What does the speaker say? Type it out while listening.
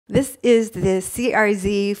This is the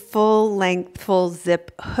CRZ full length, full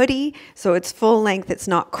zip hoodie. So it's full length, it's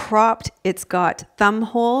not cropped, it's got thumb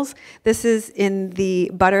holes. This is in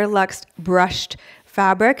the Butterluxe brushed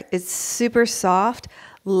fabric. It's super soft,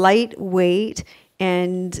 lightweight,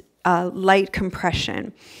 and light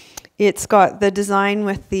compression. It's got the design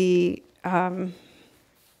with the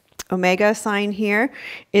Omega sign here.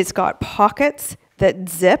 It's got pockets that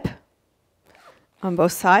zip on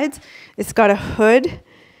both sides. It's got a hood,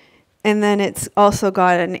 and then it's also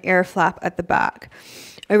got an air flap at the back.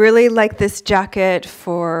 I really like this jacket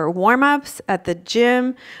for warm-ups at the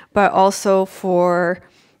gym, but also for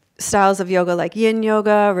styles of yoga like yin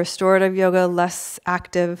yoga, restorative yoga, less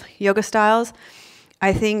active yoga styles.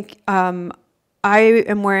 I think I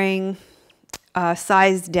am wearing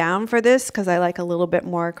size down for this because I like a little bit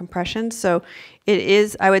more compression. So it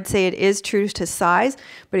is, I would say it is true to size,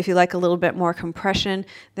 but if you like a little bit more compression,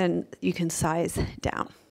 then you can size down.